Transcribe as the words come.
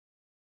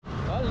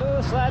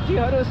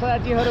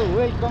साथीहरु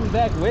welcome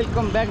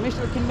back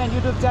mister खिनम्यान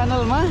YouTube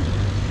च्यानलमा।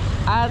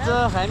 आज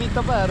हामी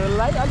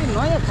तपाईहरुलाई अलि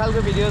नयाँ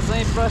खालको भिडियो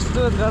चाहिँ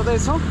प्रस्तुत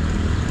गर्दैछौँ।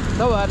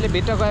 तपाईहरुले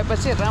भिडियो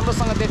गएपछि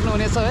राम्रोसँग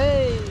देख्नुहुनेछ है।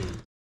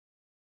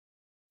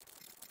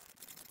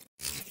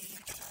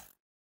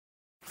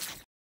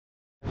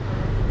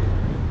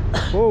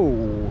 ओ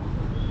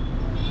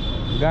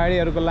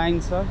गाडीहरुको लाइन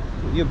छ।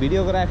 यो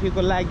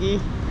भिडियोग्राफीको लागि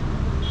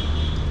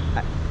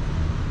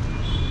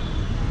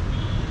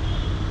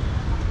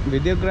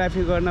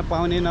भिडियोग्राफी गर्न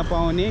पाउने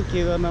नपाउने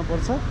के गर्न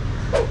पर्छ?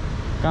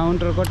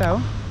 काउन्टर कता हो?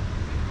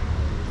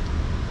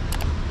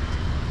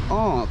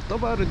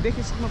 तपाईहरु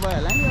देखिसक्नु भयो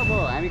होला नि। अब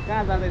हामी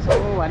कहाँ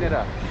जाँदैछौँ भनेर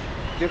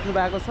देख्नु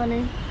भएको छ नि,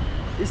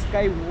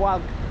 स्काई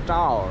वक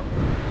टावर।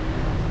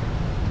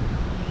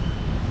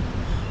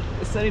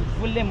 यसरी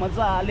फुलले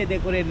मजाले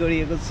डेकोरेट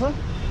गरिएको छ।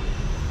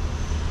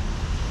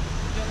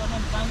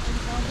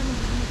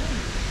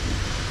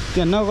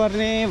 त्यो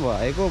नगर्ने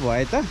भएको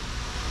भए त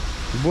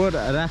बोर्ड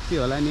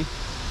राख्थ्यो होला नि।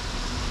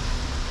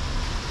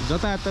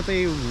 जताततै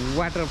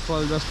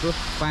वाटरफल जस्तो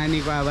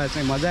पानीको आवाज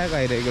चाहिँ मजाको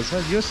आइरहेको छ।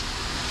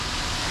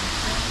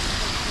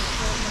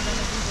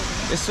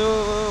 यसो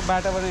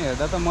बाटोबाट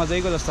हेर्दा त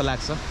मजैको जस्तो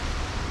लाग्छ।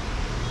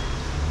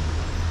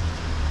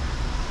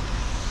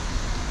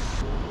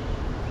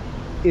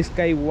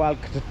 स्काई वक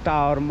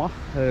टावरमा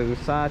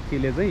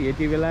साथीले चाहिँ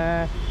यति बेला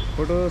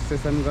फोटो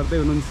सेसन गर्दै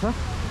हुनुहुन्छ।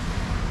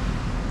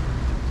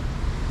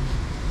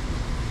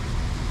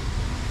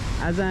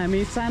 आज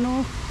हामी सानो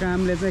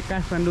कामले चाहिँ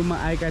काठमाडौँमा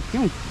आएका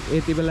थियौँ।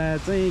 यति बेला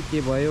चाहिँ के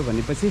भयो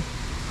भनेपछि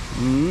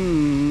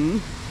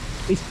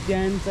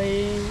स्ट्यान्ड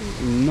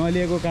चाहिँ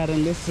नलिएको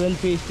कारणले,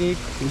 सेल्फी स्टिक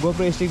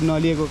गोप्रो स्टिक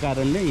नलिएको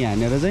कारणले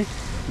यहाँनिर चाहिँ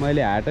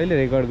मैले हातैले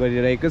रेकर्ड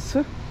गरिरहेको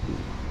छु।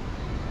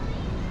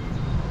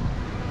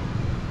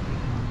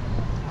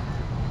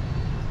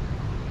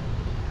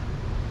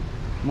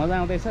 मजा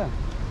आउँदैछ।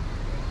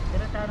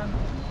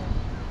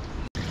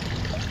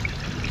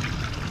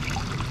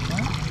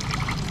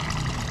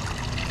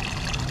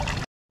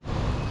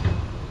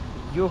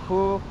 यो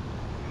हो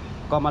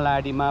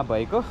कमलाडीमा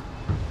भएको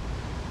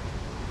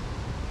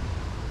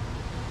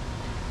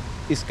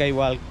स्काई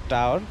वक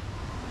टावर।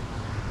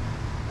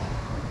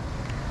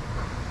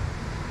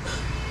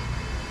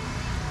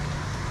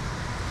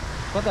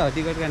 कता हो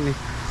टिकट काट्ने?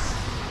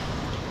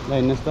 ल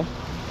हिँड्नुहोस् त।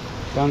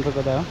 काउन्टर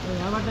कता हो?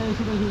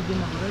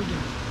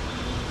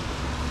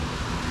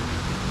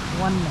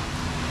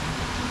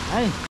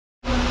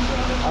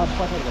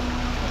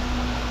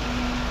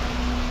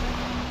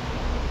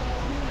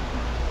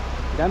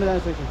 जानु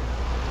सोच्छु।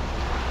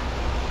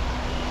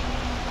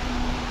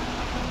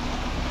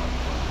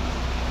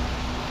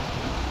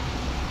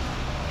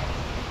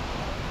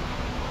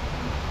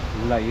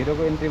 ल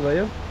हिरोको एन्ट्री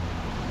भयो।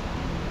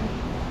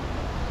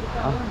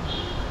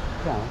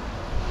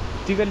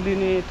 टिकट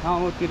लिने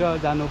ठाउँतिर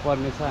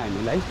जानुपर्ने छ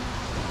हामीलाई।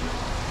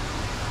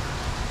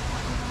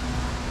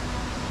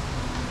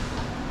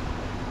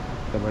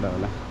 त्यहाँबाट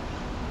होला।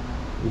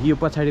 यो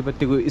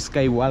पछाडिपट्टिको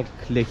स्काई वक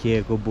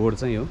लेखिएको बोर्ड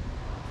चाहिँ हो।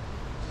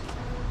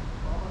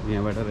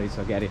 यहाँबाट रहेछ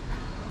क्यारे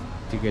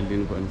टिकट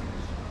लिनुपर्ने।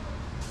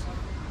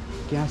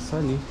 क्या छ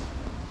नि?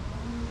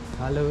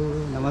 हेलो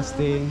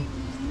नमस्ते।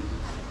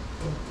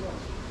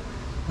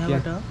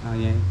 यहाँ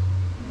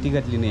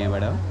टिकट लिने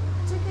यहाँबाट हो?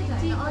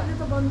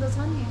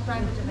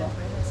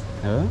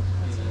 हो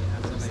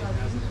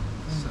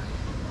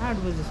 8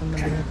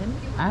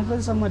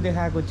 बजेसम्म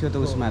देखाएको थियो त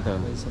उसमा त।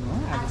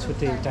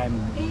 छुट्टै टाइम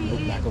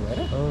बुक भएको भएर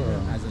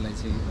आजलाई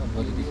चाहिँ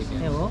भोलिदेखि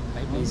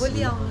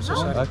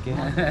ओके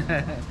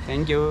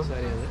थ्याङ्क यू।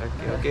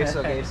 ओके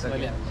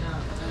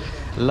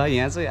ल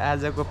यहाँ चाहिँ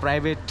आजको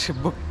प्राइभेट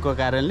बुकको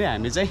कारणले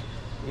हामी चाहिँ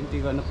एन्ट्री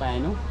गर्न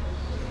पाएनौँ।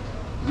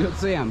 यो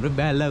चाहिँ हाम्रो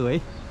ब्यालग है।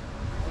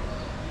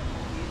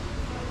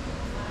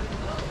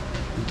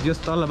 यो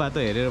तल बाटो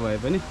हेरेर भए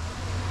पनि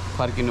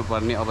फर्किनु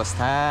पर्ने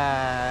अवस्था।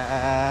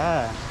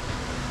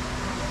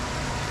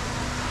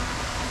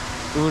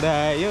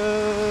 उडायो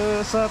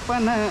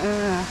सपना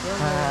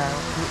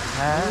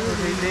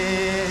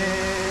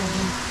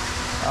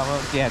अब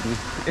के हेर्ने।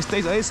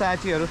 यस्तै छ है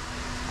साथीहरू।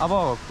 अब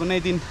कुनै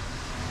दिन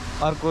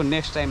अर्को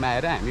नेक्स्ट टाइम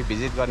आएर हामी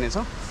भिजिट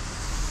गर्नेछौँ।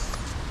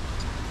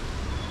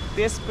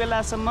 त्यस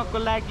बेलासम्मको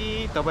लागि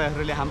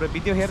तपाईहरूले हाम्रो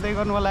भिडियो हेर्दै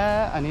गर्नु होला।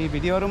 अनि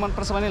भिडियोहरू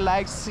मनपर्छ भने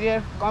लाइक सेयर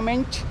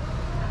कमेन्ट।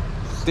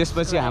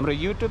 त्यसपछि हाम्रो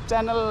युट्युब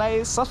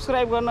च्यानललाई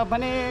सब्सक्राइब गर्न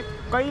भने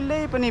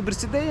कहिल्यै पनि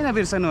बिर्सिँदै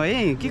नबिर्सनु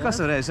है। के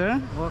कसो रहेछ?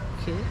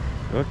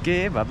 Okay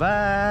bye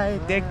bye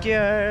take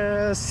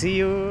care see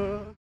you.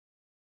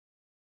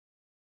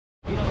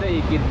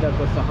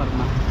 गिद्धको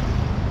सहरमा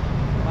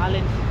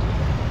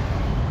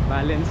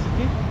बालेन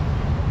सिटी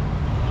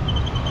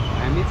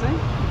हामी चाहिँ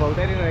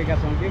भौतारिरहेका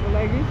छौँ। के को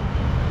लागि?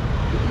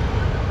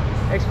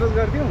 एक्सपोज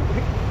गरिदिउँ।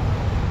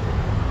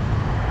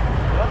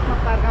 रत्न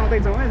पार्क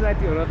आउँदैछौँ है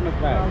जाति हो। रत्न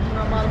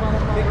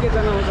पार्क के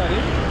जनाउँछ अरे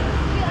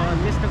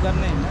यस्तो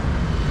गर्ने होइन।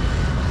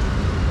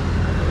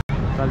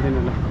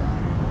 चल्दिनु ल।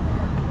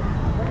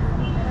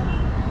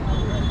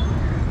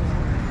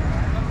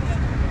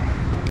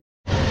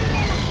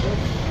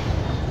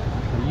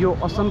 यो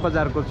असम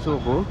बजारको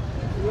चोक हो।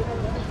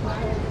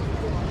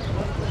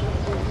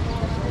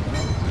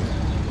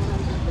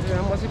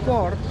 Masih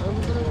port.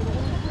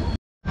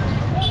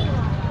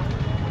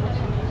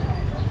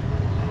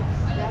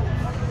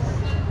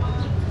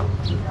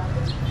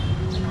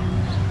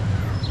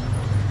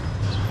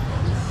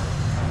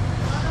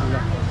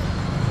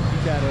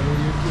 गिटारहरू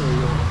यो के हो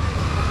यो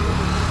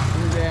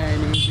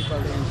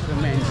म्युजिकल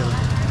इन्स्ट्रुमेन्टल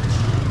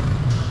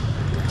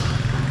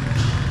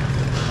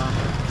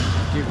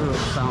के को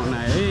साउन्ड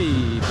आयो है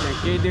त्यहाँ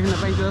केही देख्न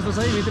पाइन्छ जस्तो छ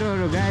है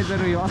भित्रहरू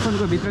गायकहरू यो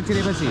असनको भित्र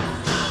छिरेपछि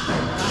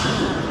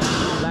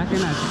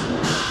लाखेन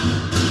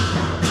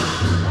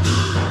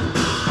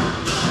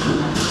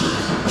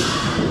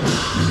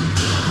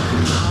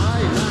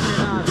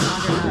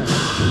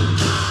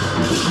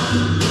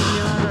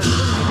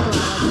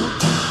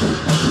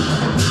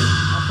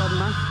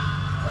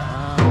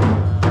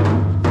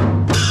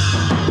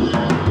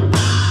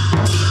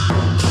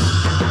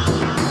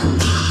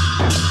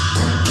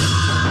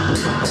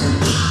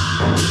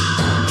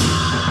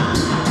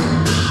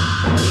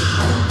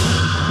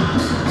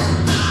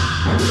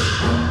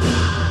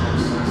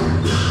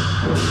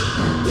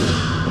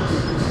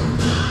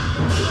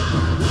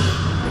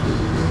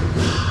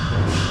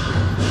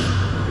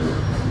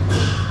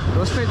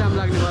रोस्टै दाम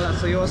लाग्नेवाला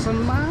छ यो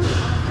असनमा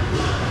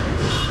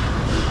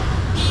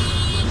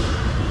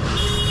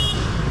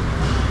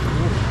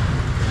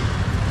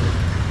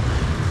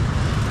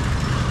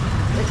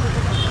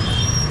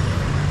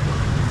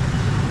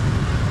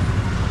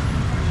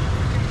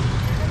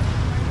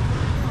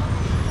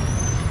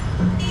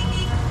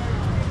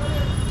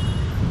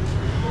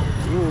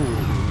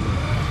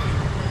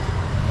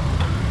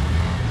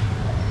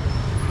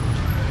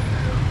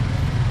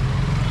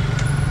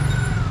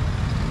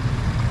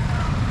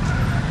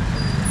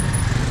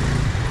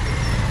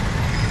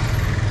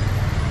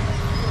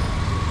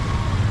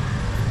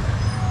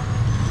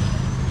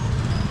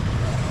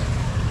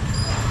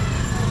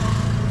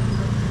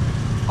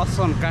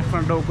असन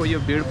काठमाडौँको यो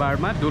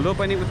भिडभाडमा धुलो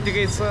पनि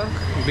उत्तिकै छ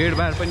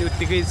भिडभाड पनि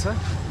उत्तिकै छ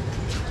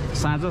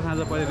साँझो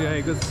साँझो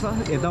परिरहेको छ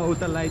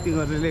यताउता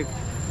लाइटिङहरूले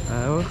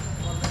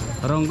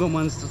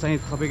रङ्गमञ्च चाहिँ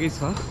थपेकै छ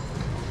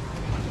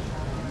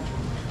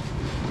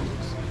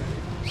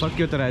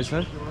सक्यो त रहेछ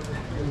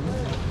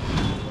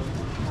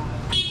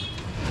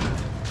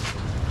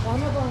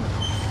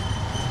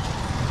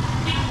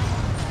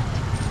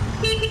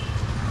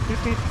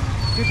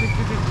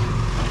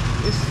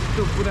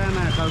यस्तो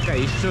पुराना खालका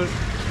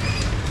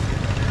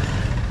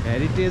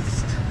हेरिटेज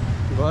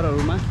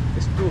घरहरूमा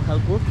यस्तो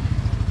खालको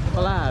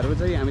कलाहरू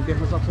चाहिँ हामी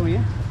देख्न सक्छौँ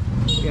यहाँ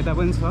यता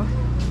पनि छ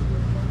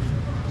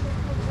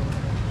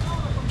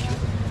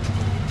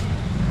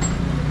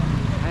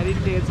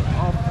हेरिटेज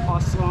अफ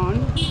असन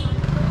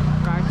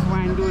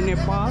काठमाडौँ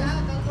नेपाल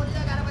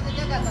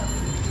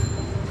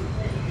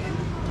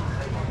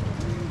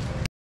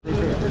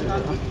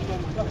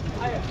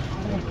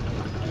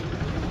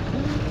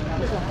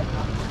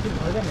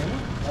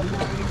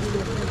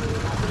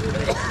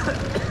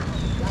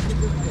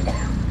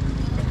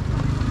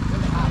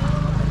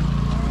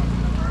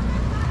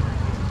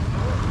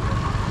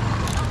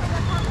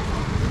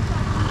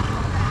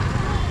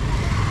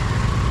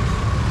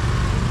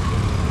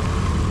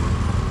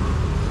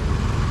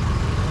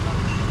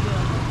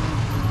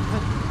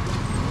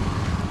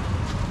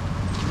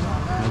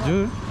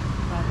हजुर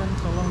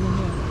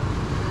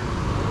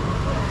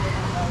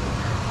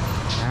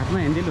हातमा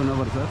ह्यान्डल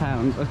हुनुपर्छ थाहा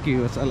हुन्छ के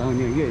हो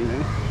चलाउने कि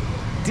होइन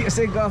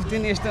त्यसै गफ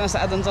दिन यस्तोमा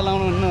साधन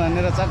चलाउनु हुन्न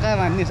भनेर चक्का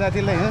भन्ने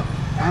साथीलाई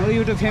हाम्रो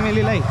युट्युब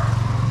फ्यामिलीलाई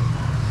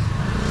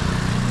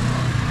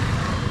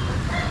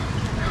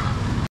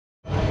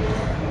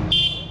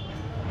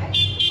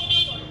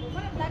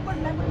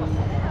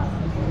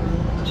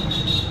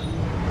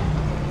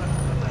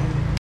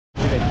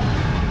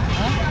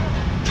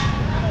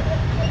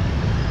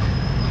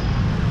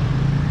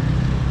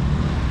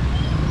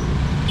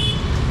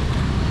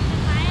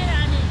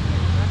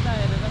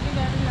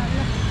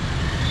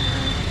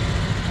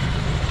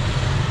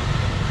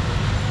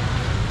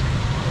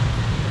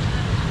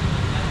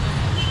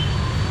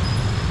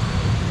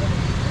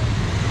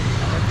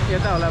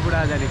यता होला बुढा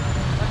हजारी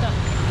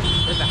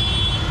यता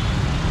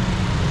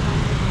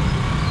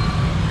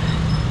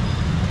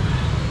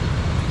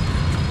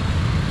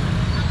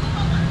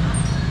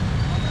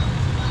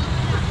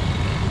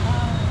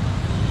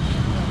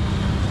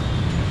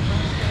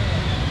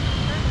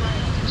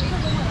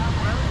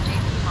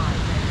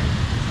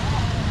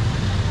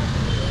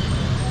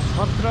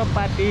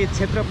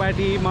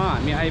क्षेत्रपाटीमा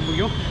हामी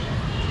आइपुग्यौँ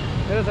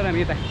तर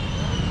हामी यता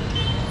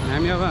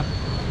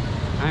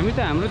हामी त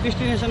हाम्रो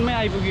डेस्टिनेसनमै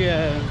आइपुग्यो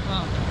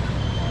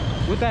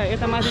उता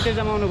यता माथि चाहिँ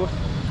जमाउनु भयो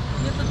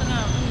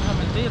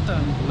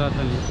ल त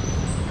नि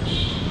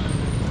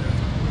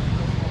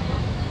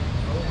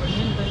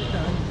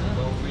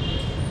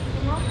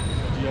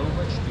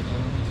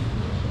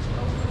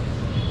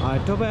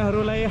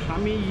तपाईँहरूलाई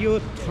हामी यो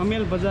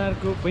थमेल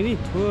बजारको पनि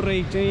थोरै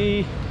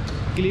चाहिँ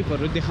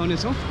क्लिपहरू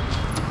देखाउनेछौँ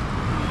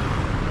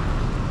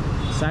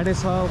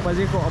 6:30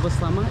 बजेको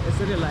अवस्थामा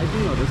यसरी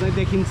लाइटिङहरू चाहिँ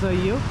देखिन्छ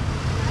यो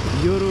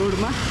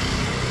रोडमा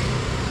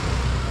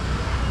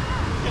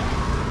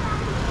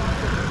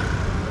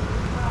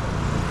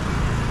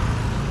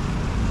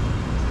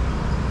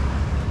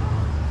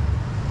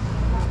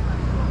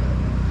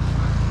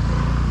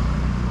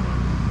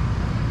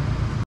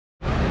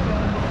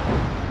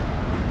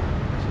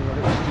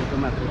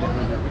मात्र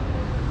देखाउँछु।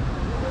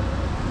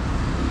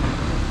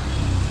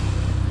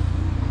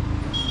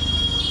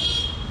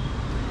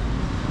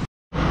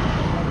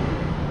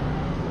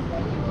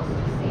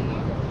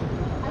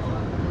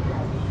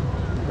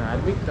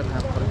 धार्मिक तथा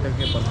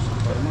प्रत्यक्ष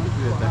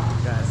परमप्रियता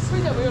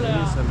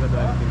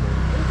स्वर्गद्वार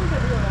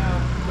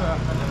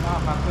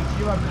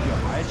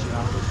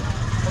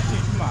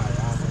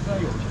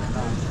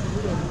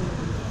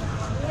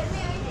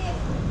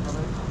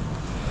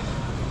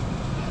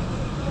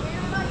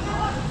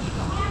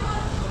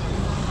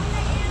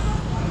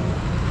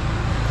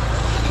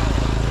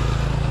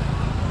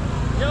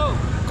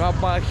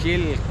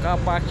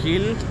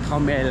कपाखिल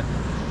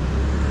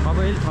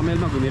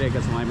थमेलमा घुमिरहेका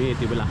छौँ हामी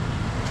यति बेला।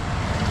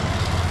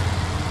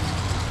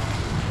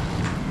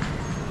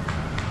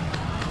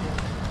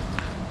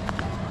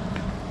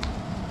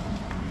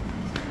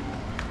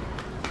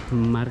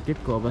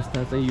 मार्केटको अवस्था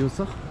चाहिँ यो छ,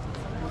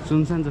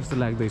 सुनसान जस्तो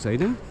लाग्दैछ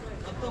होइन,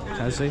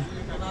 खासै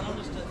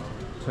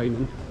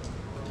छैन।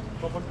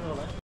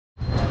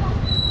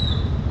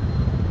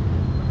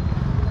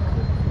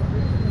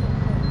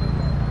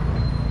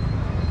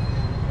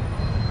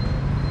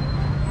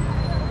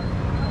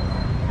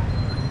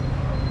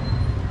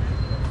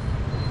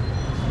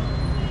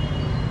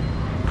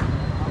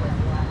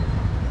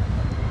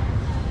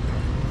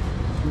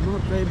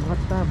 मकै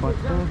भट्टा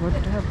भट्टा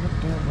भट्टा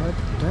भट्टा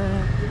भट्टा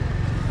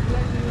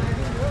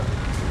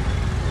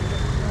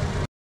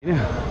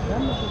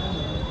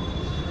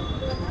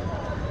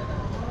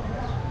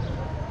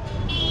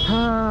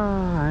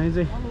हामी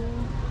चाहिँ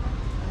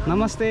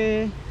नमस्ते।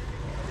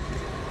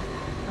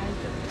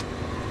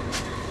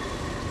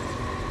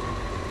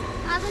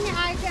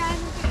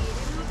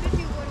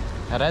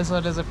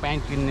 राजसरले चाहिँ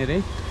प्यान्ट किन्ने रे,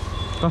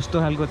 कस्तो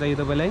खालको चाहियो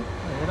तपाईँलाई?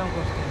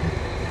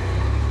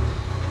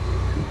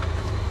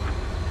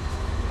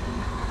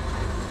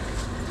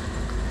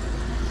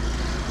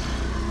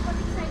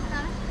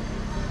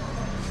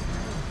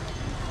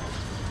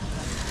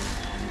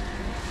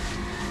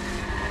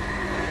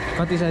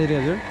 कति साइज रे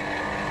हजुर?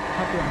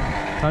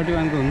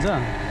 31 को हुन्छ।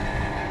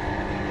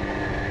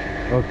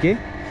 ओके,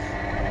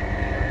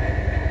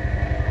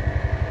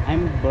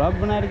 हामी भ्लग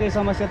बनाएर केही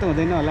समस्या त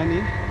हुँदैन होला नि?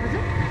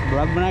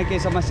 भ्लग बनाएर केही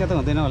समस्या त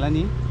हुँदैन होला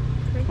नि?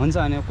 हुन्छ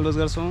भने क्लोज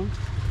गर्छौँ,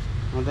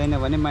 हुँदैन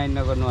भने माइन्ड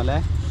नगर्नु होला।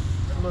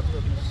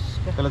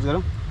 क्लोज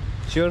गरौँ?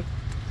 Sure,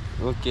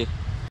 okay.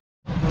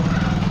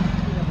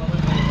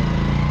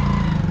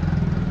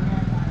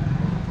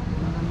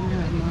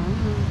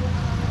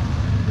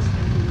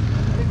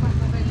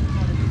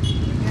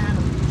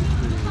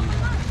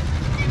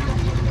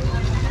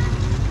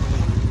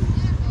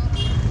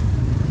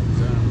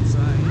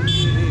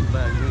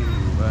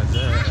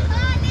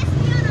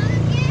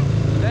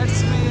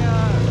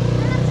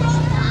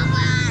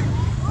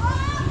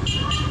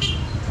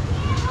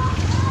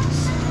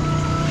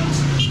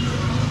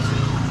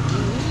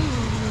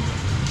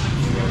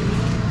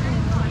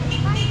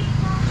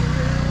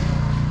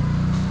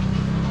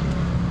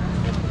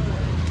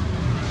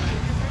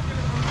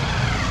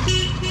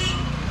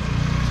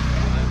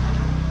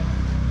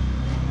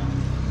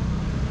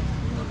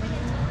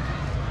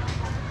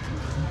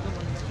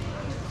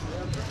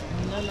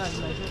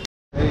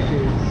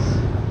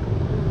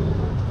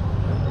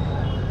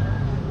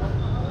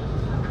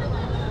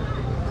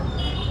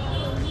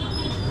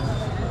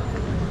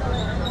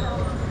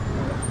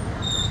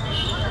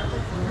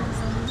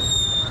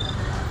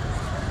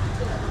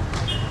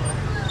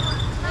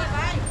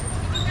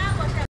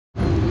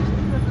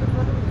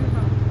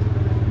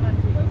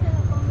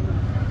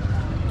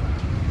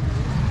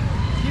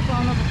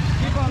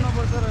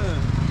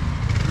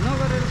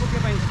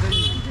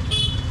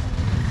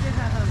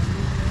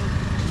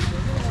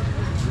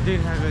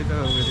 देखाएको त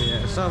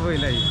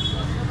सबैलाई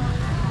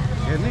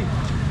हेर्ने।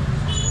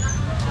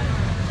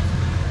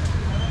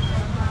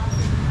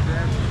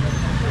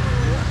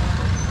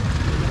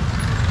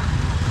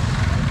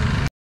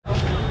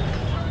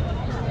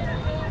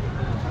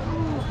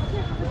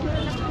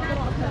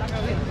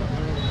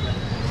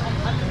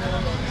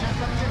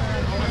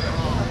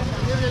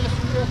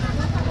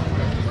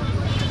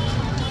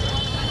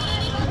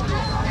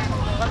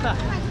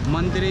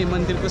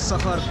 मन्दिरको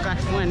सहर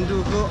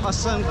काठमाडौँको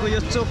असमको यो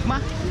चोकमा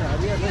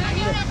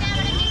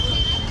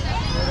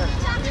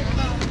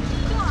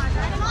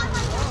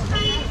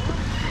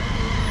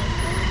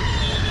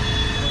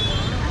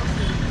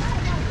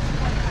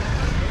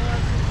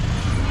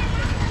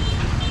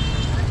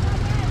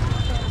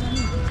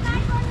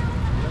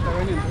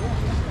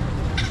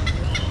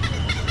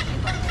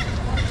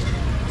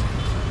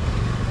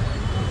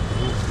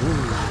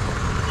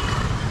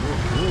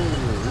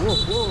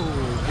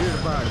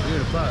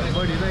भिडभाड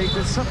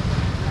बढिरहेको छ।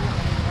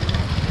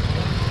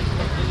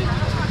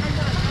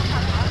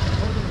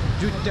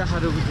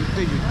 जुत्ताहरूको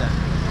जुत्तै जुत्ता।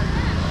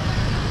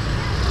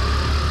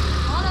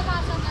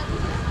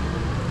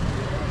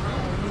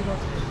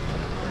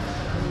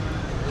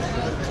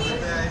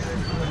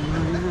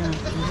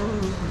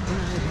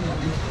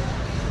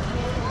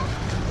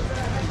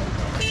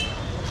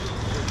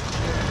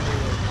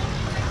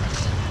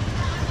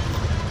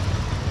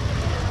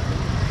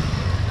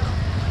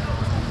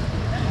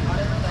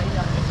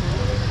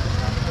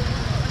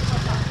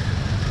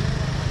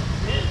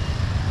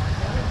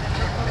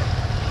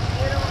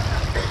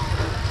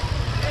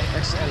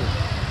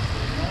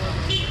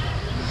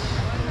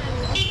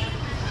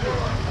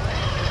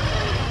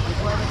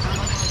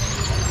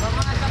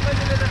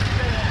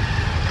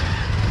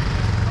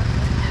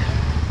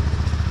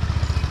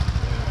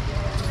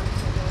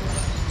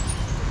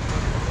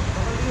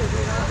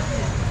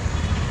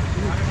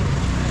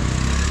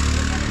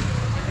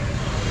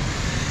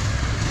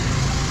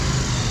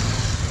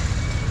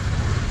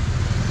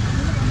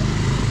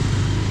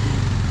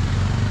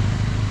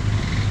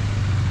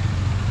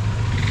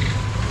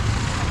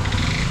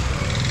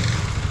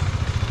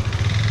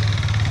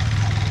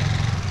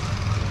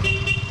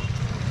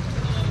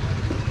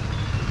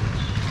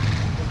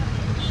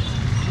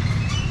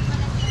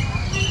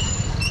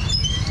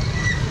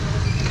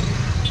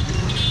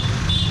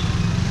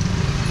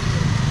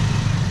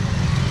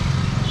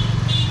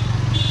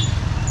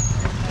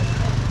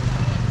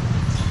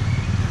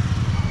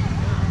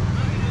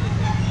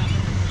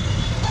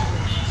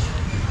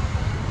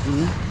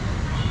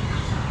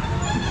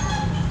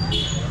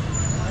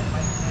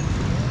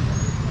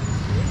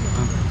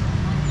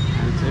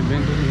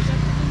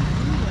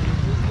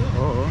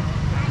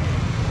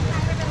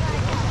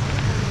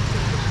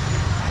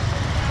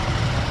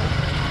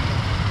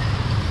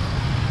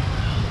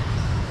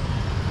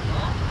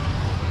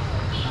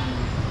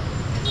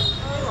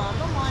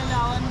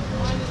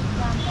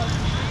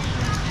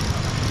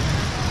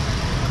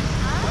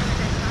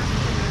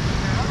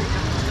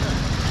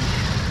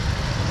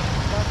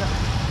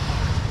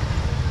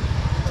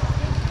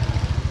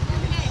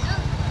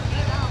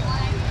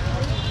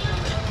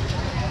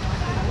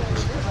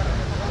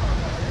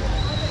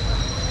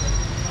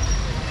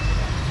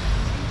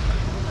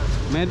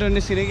 मेन रोड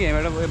निस्किने कि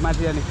यहाँबाट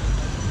माथि जाने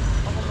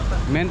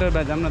मेन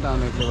रोडबाट जाऊँ न त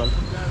आउनु केवल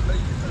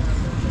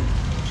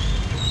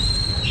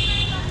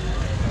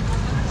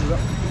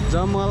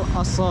जमल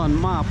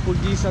असनमा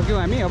पुगिसक्यौँ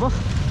हामी अब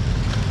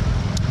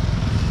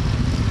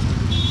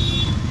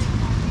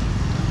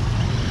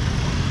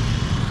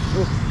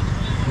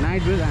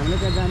नाइट भ्यू हामीले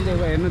त्यहाँ जान्दै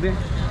अब हेर्नु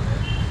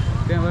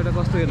त्यहाँबाट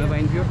कस्तो हेर्न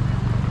पाइन्थ्यो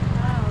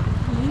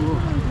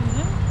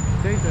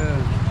त्यही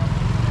त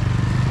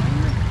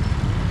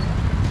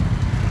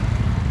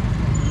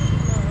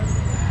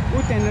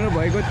त्यहाँनिर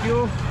भएको थियो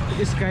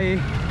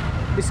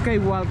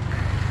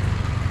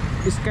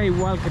स्काई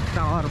वाक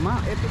टावरमा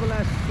यति बेला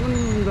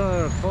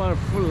सुन्दर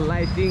कलरफुल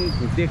लाइटिङ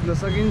देख्न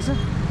सकिन्छ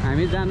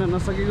हामी जान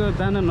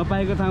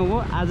नपाएको ठाउँ हो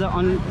आज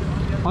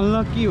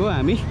अनलकी हो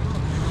हामी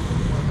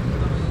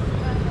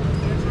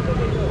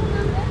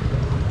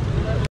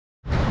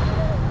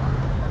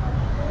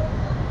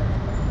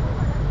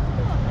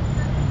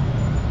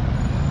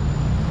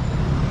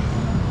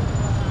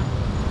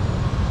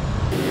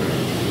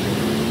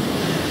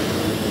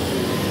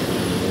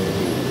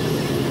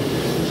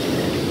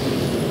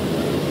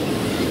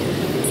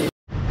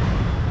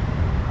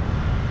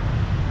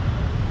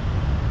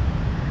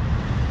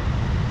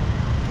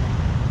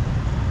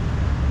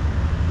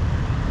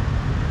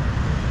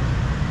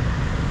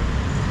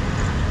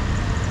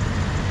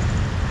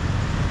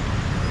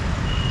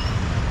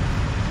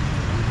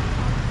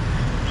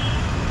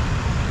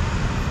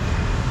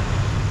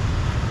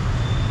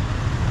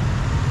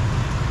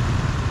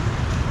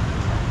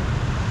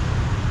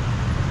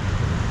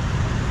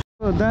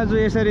दाजु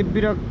यसरी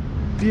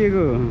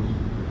विरक्तिएको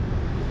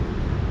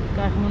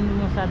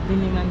काठमाडौँमा साथ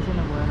दिने मान्छे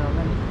नभएर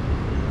होला नि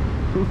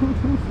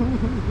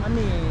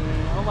अनि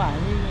अब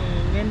हामी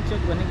मेन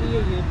चोक भनेको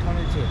यो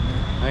थमेल छ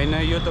होइन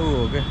यो त ऊ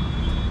हो क्या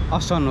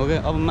असन हो क्या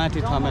अब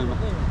माथि थमेलमा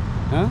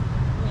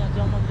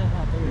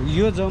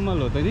यो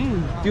जमल हो त नि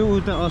त्यो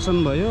उता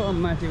असन भयो अब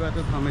माथिबाट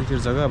थमेल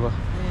छिर्छ क्या अब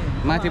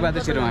माथिबाट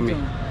छिरौँ हामी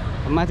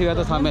माथिबाट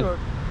थमेल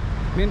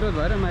मेन रोड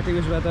भएर माथि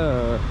उसबाट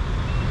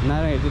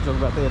नारायण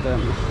चोकबाट यता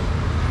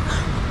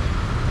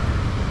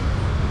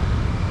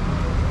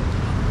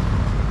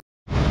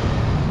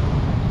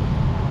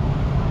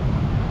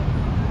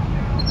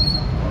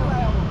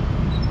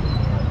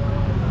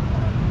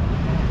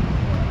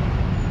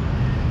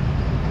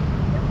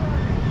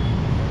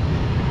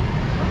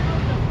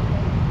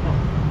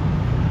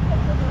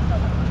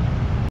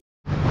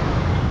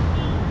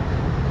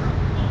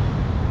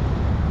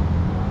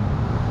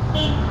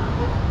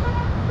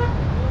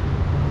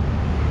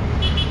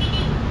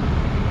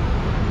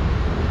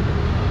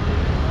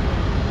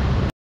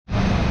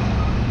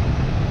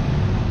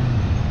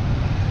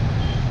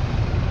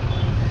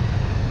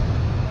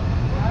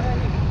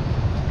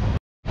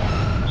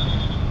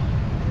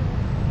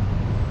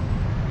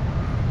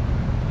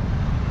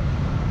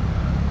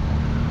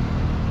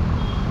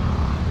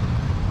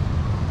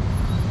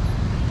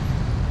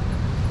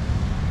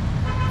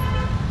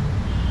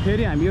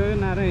फेरि हामी यो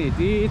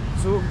नारायणी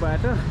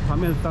चोकबाट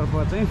थमेलतर्फ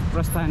चाहिँ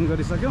प्रस्थान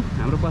गरिसक्यौँ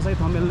हाम्रो बसाइ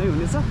थमेल नै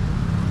हुनेछ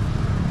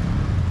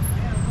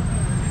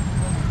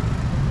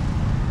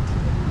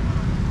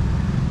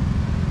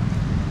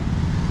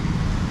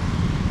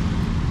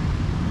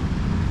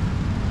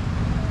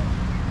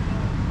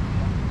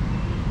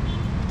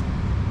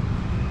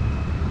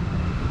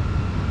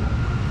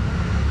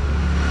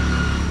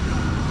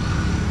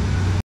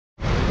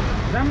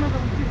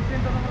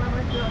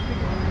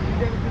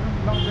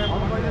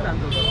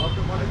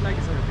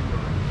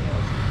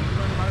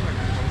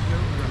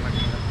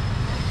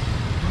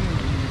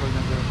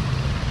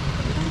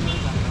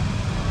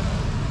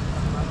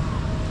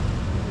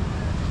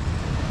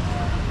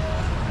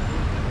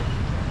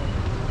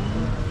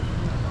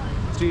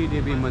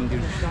देवी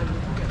मन्दिर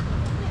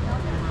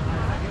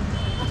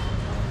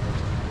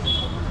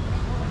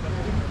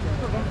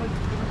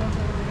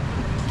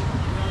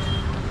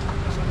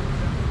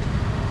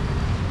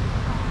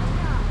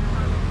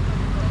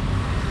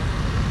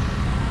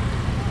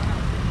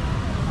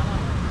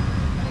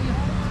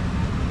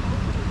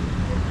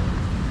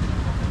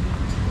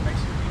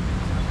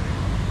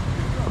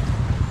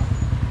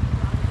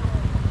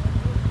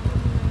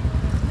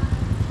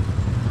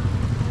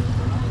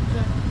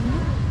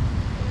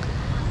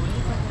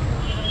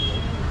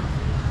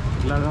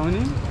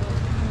लगाउने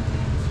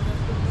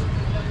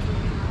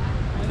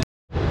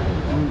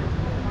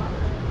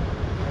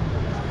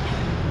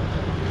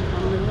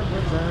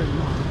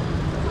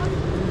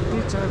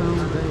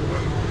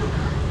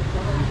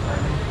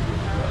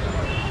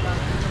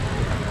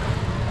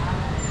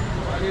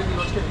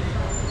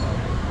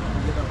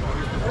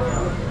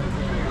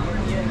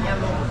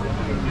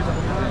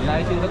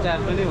लाइटिङको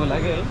चार्ज पनि होला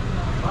कि है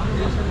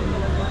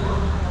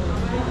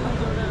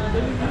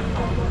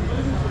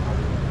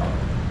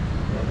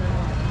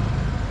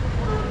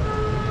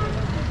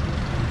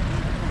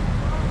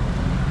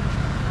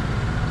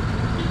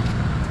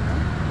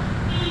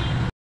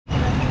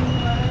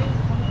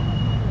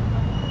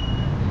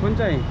कुन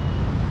चाहिँ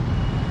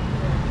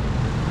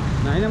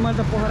होइन मैले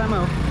त पोखरामा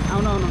हो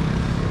आउनु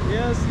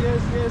यस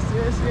यस यस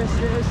यस यस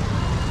यस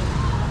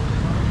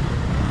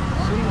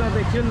सुन्दर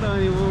देखियो नि त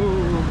अनि ऊ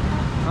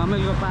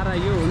कमेलको पारा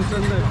यो हुन्छ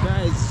नि त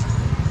गाइस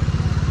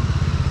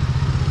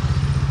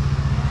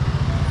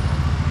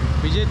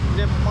विजिट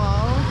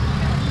नेपाल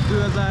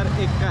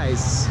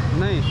 2021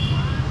 नै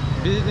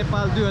विजिट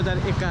नेपाल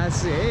 2081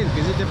 है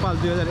विजिट नेपाल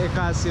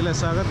 2081 लाई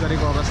स्वागत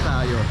गरेको अवस्था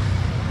आयो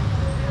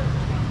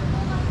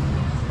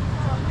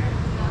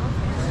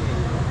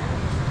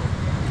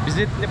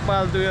विजिट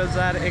नेपाल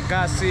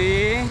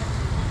 2081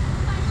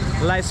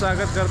 लाई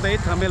स्वागत गर्दै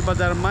थमेल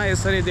बजारमा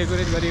यसरी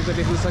डेकोरेट गरिएको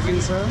देख्न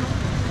सकिन्छ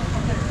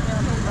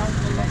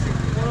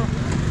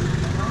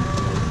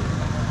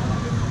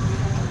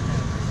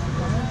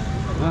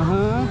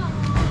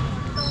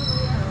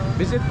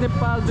विजिट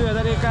नेपाल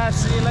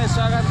 2081 लाई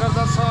स्वागत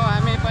गर्दछौँ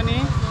हामी पनि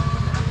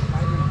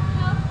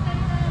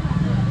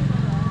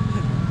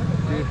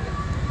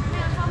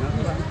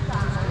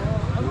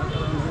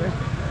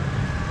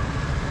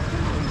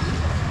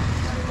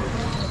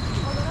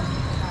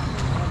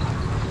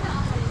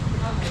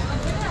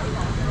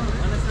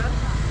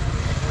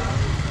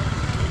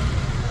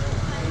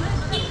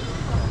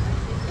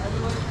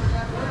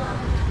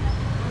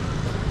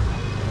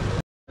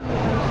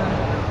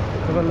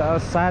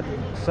सात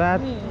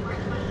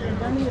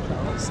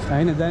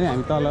होइन जाने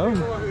हामी तल हो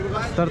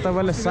तर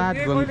तपाईँले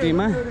 7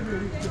 घुम्तीमा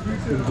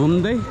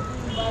घुम्दै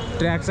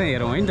ट्र्याक चाहिँ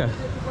हेरौँ है नि त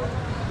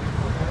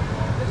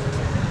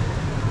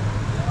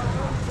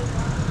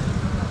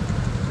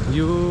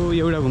यो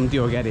एउटा घुम्ती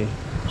हो क्या अरे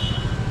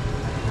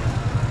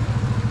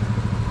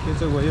के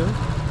चाहिँ गयो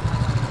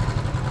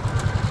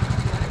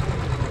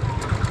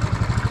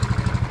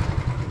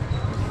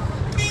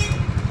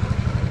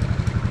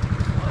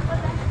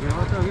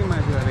कि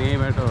माथि होला यही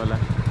बाटो होला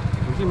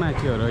कि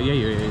माथि हो र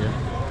यही हो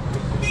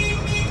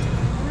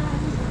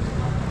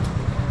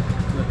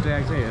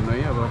ट्र्याक चाहिँ हेर्नु है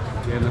अब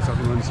हेर्न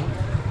सक्नुहुन्छ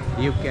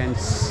यु क्यान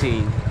सी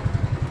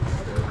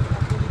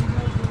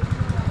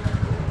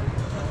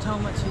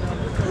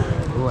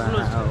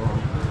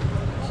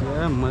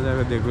क्या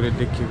मजाको डेकोरेट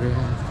देखिएको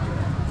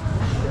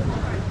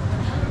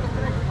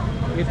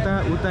यता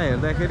उता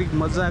हेर्दाखेरि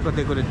मजाको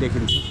डेकोरेट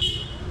देखिन्छ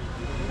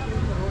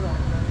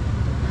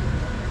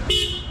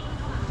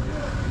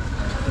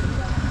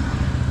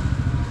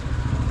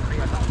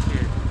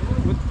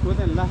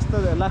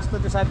लास्ट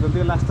त्यो सायद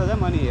घुम्थ्यो लास्ट त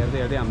जाऊँ अनि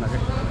हेर्दै आउँदा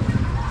क्या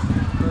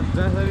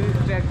जसरी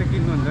ट्र्याक त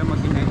किन्नुहुन्छ म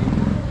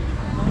किनाइदिन्छु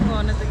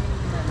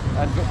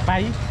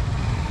पाइ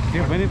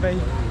त्यो पनि पाइ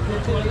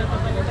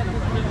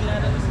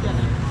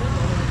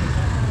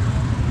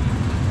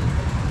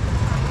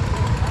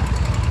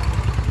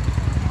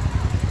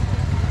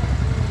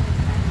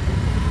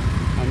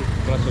अनि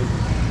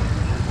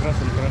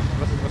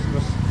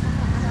क्रस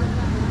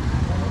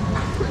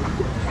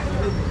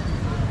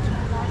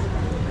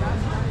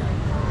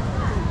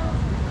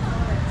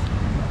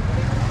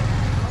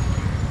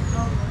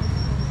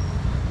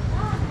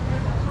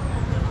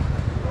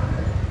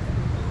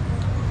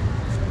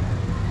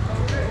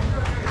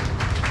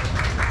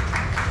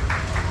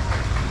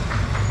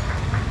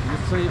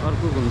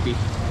अर्को घुम्ती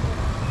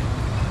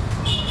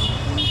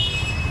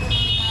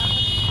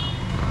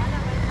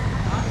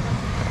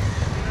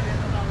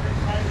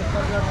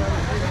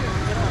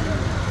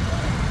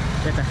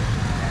यता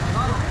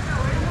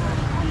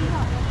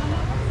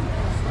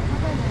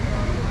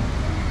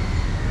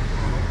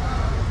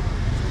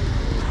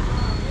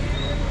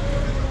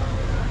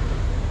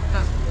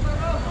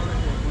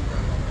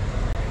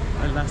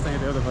लास्ट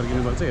टाइम एउटा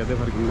फर्किनु पर्छ हेर्दै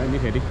फर्किनुलाई नि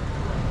फेरि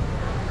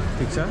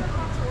ठिक छ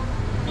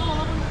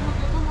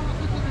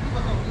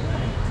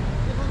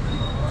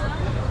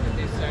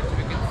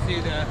See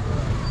the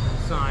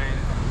sign.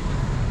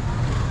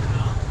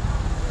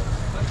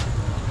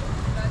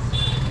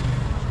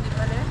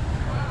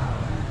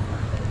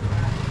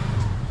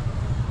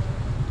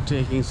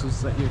 Taking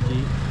society.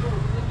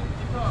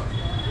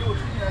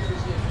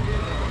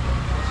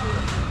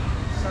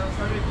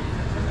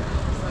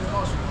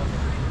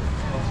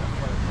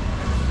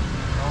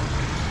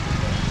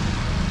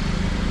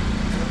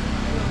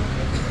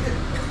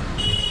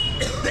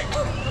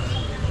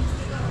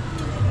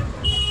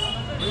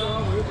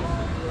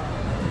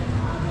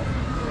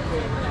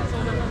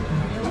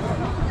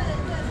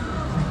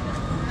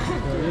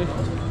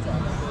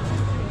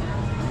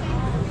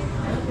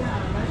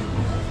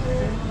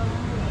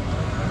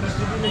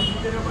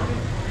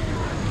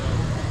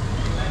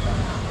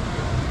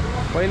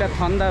 पहिला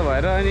ठन्डा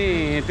भएर अनि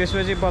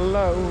त्यसपछि बल्ल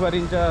उ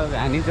गरिन्छ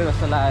हानिन्छ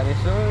जस्तो लाग्यो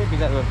यसो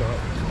विचार गर्दा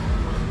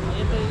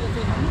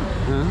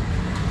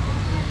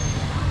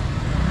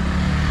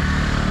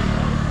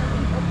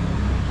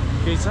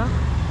केही छ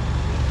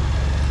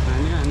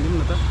हानिदिउँ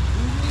न त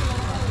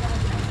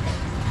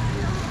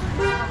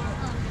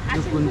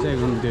यो कुन चाहिँ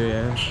घुम्थ्यो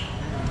यार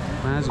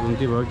 5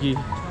 घुम्ती भयो कि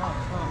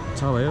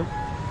 6 भयो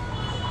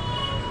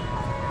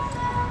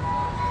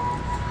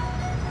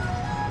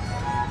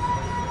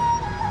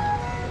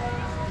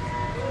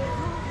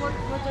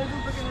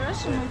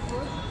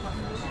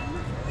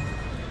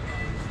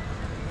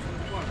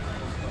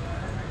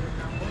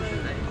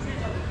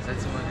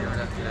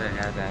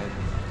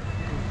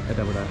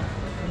यताबाट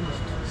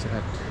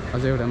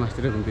अझै एउटा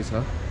मास्तिर घुम्ती छ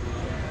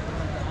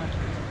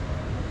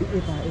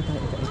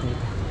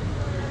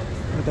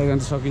यता गर्न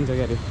सकिन्छ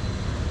क्या अरे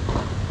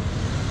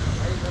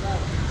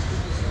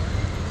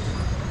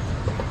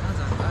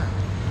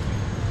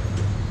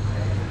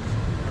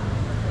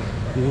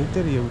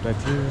यहीँतिर एउटा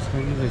थियो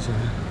छैन रहेछ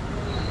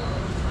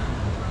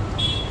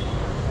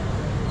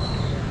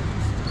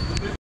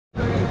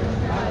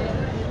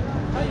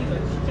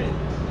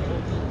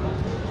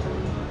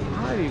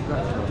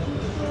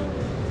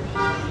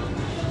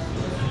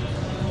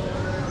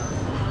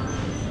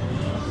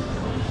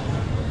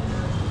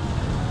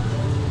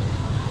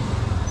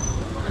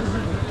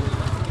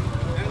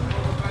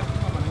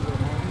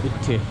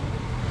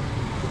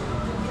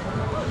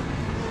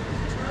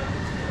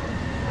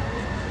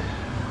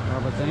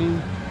अब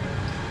चाहिँ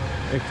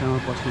एक ठाउँमा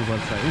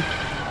पस्नुपर्छ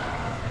है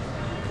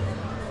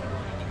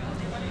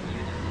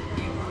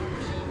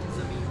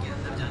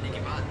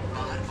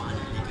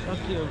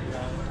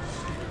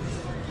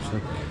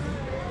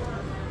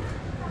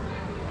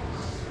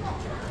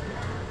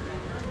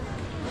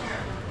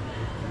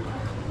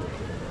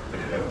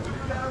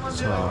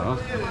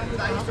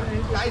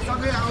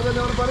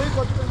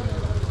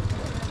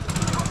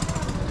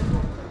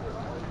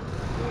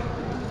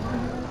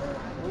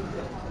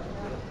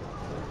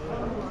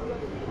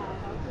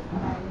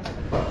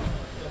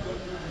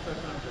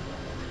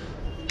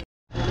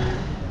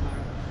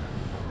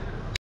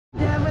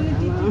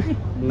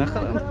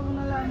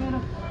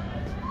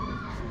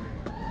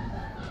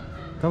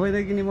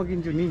तपाईँलाई किने म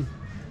किन्छु नि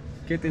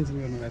के टेन्सन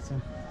गर्नुभएको छ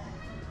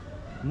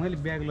मैले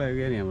ब्याग लगेको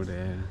क्या नि यहाँबाट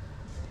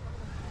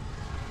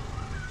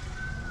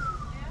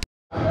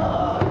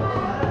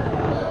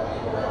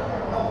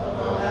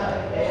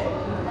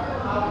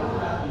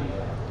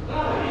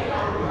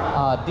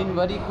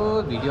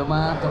दिनभरिको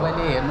भिडियोमा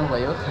तपाईँले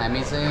हेर्नुभयो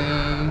हामी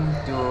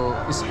चाहिँ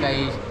त्यो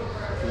स्काई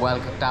वाल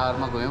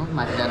टावरमा गयौँ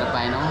माथि जान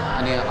पाएनौँ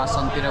अनि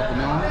असमतिर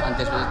घुम्यौँ अनि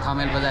त्यसपछि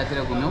थमेल बजारतिर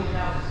घुम्यौँ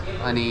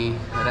अनि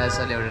राज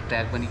सरले एउटा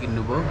ट्र्याक पनि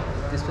किन्नुभयो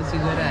त्यसपछि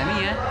गएर हामी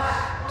यहाँ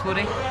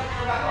थोरै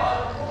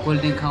कोल्ड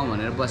ड्रिङ्क खाउँ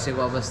भनेर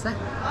बसेको अवस्था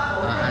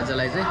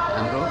आजलाई चाहिँ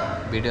हाम्रो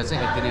भिडियो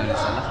चाहिँ यति नै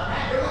हुनेछ ल